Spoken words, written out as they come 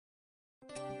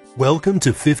Welcome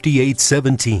to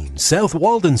 5817 South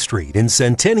Walden Street in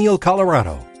Centennial,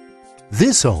 Colorado.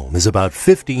 This home is about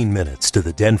 15 minutes to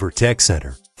the Denver Tech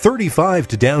Center, 35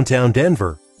 to downtown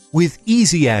Denver, with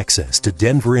easy access to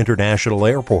Denver International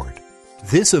Airport.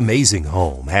 This amazing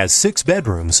home has 6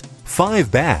 bedrooms,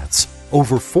 5 baths,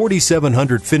 over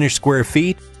 4,700 finished square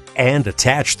feet, and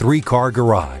attached 3-car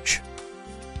garage.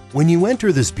 When you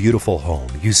enter this beautiful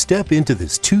home, you step into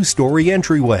this 2-story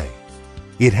entryway.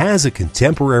 It has a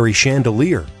contemporary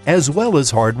chandelier as well as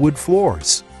hardwood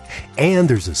floors, and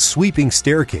there's a sweeping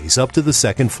staircase up to the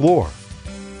 2nd floor.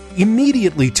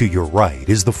 Immediately to your right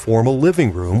is the formal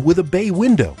living room with a bay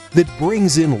window that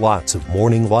brings in lots of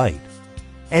morning light.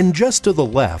 And just to the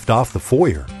left off the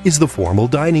foyer is the formal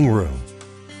dining room.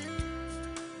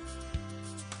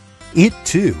 It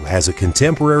too has a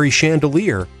contemporary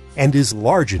chandelier and is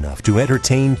large enough to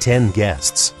entertain 10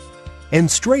 guests. And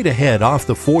straight ahead off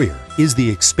the foyer is the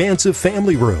expansive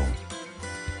family room.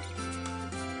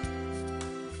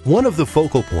 One of the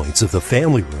focal points of the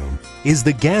family room is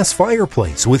the gas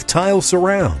fireplace with tile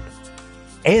surround.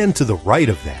 And to the right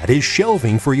of that is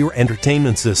shelving for your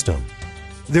entertainment system.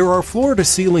 There are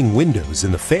floor-to-ceiling windows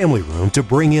in the family room to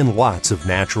bring in lots of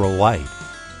natural light.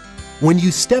 When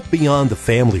you step beyond the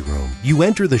family room, you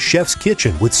enter the chef's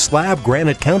kitchen with slab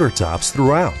granite countertops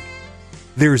throughout.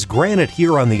 There's granite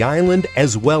here on the island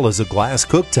as well as a glass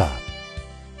cooktop.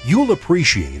 You'll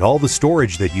appreciate all the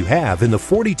storage that you have in the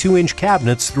 42-inch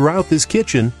cabinets throughout this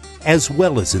kitchen, as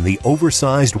well as in the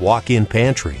oversized walk-in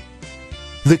pantry.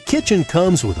 The kitchen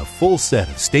comes with a full set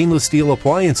of stainless steel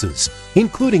appliances,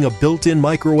 including a built-in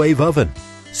microwave oven,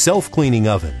 self-cleaning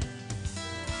oven,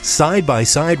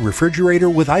 side-by-side refrigerator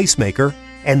with ice maker,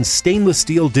 and stainless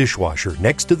steel dishwasher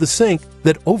next to the sink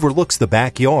that overlooks the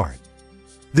backyard.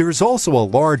 There's also a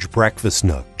large breakfast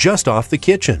nook just off the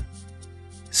kitchen.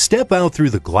 Step out through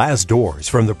the glass doors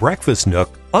from the breakfast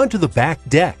nook onto the back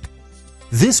deck.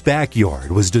 This backyard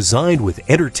was designed with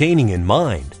entertaining in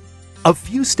mind. A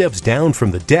few steps down from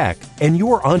the deck and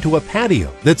you're onto a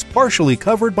patio that's partially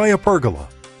covered by a pergola.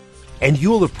 And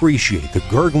you'll appreciate the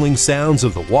gurgling sounds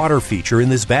of the water feature in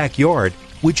this backyard,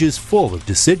 which is full of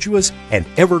deciduous and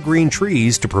evergreen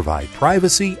trees to provide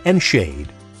privacy and shade.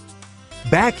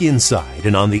 Back inside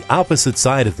and on the opposite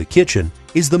side of the kitchen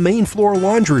is the main floor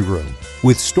laundry room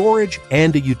with storage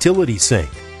and a utility sink.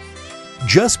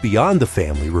 Just beyond the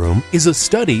family room is a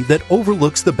study that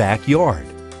overlooks the backyard.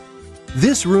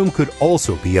 This room could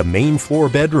also be a main floor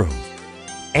bedroom.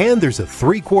 And there's a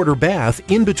 3-quarter bath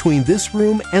in between this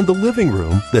room and the living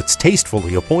room that's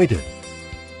tastefully appointed.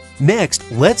 Next,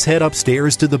 let's head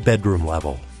upstairs to the bedroom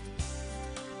level.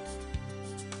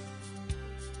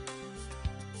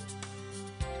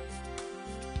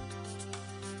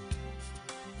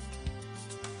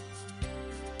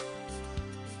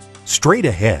 Straight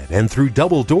ahead and through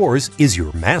double doors is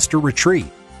your master retreat.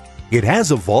 It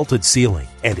has a vaulted ceiling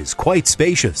and is quite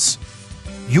spacious.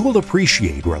 You will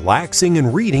appreciate relaxing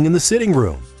and reading in the sitting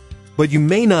room, but you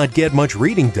may not get much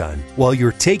reading done while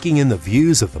you're taking in the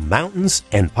views of the mountains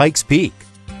and Pikes Peak.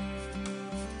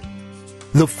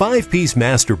 The 5-piece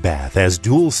master bath has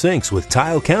dual sinks with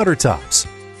tile countertops,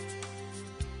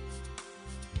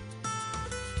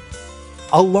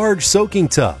 a large soaking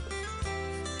tub,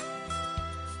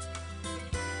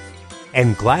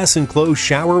 and glass-enclosed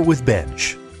shower with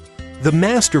bench. The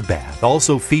master bath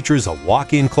also features a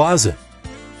walk-in closet.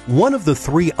 One of the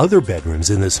 3 other bedrooms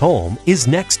in this home is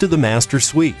next to the master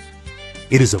suite.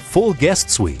 It is a full guest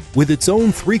suite with its own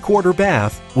 3-quarter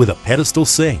bath with a pedestal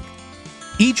sink.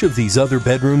 Each of these other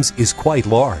bedrooms is quite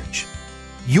large.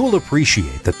 You'll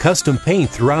appreciate the custom paint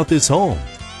throughout this home.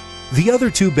 The other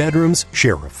 2 bedrooms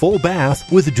share a full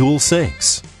bath with dual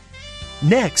sinks.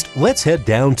 Next, let's head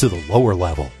down to the lower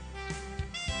level.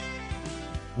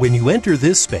 When you enter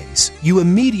this space, you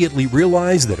immediately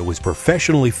realize that it was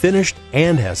professionally finished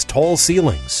and has tall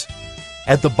ceilings.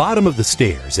 At the bottom of the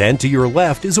stairs and to your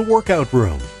left is a workout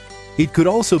room. It could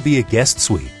also be a guest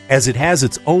suite, as it has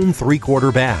its own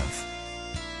 3-quarter bath.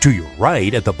 To your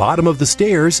right at the bottom of the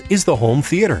stairs is the home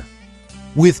theater.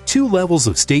 With 2 levels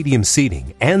of stadium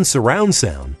seating and surround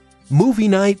sound, movie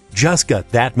night just got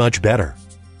that much better.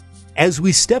 As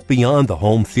we step beyond the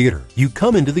home theater, you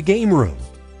come into the game room.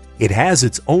 It has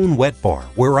its own wet bar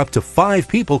where up to 5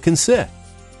 people can sit.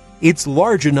 It's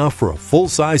large enough for a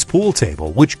full-size pool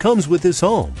table which comes with this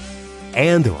home.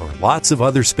 And there are lots of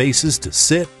other spaces to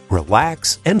sit,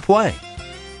 relax, and play.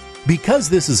 Because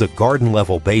this is a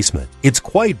garden-level basement, it's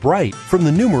quite bright from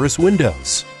the numerous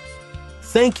windows.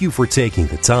 Thank you for taking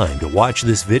the time to watch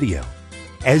this video.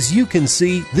 As you can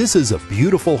see, this is a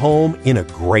beautiful home in a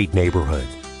great neighborhood.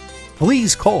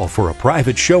 Please call for a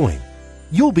private showing.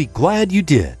 You'll be glad you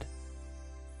did.